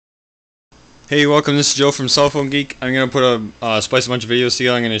Hey, welcome. This is Joe from Cell Phone Geek. I'm going to put splice a bunch of videos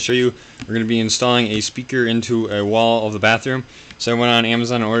together. I'm going to show you. We're going to be installing a speaker into a wall of the bathroom. So I went on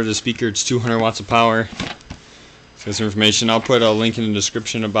Amazon and ordered a speaker. It's 200 watts of power. For some information, I'll put a link in the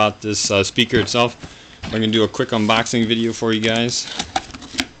description about this speaker itself. I'm going to do a quick unboxing video for you guys.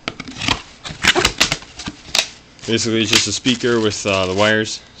 Basically, it's just a speaker with the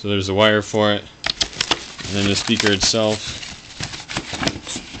wires. So there's a wire for it, and then the speaker itself.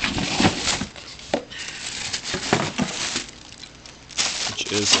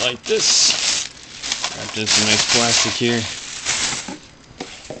 Is like this, wrapped in some nice plastic here.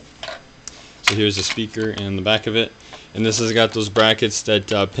 So here's the speaker and the back of it, and this has got those brackets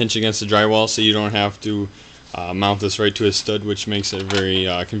that pinch against the drywall, so you don't have to mount this right to a stud, which makes it very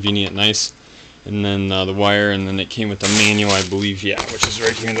convenient and nice. And then the wire, and then it came with the manual, I believe, yeah, which is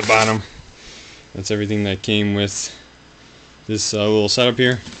right here in the bottom. That's everything that came with this little setup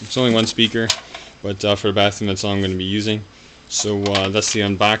here. It's only one speaker, but for the bathroom, that's all I'm going to be using. So that's the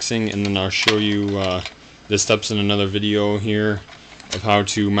unboxing, and then I'll show you the steps in another video here of how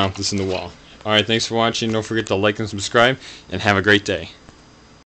to mount this in the wall. Alright, thanks for watching. Don't forget to like and subscribe, and have a great day.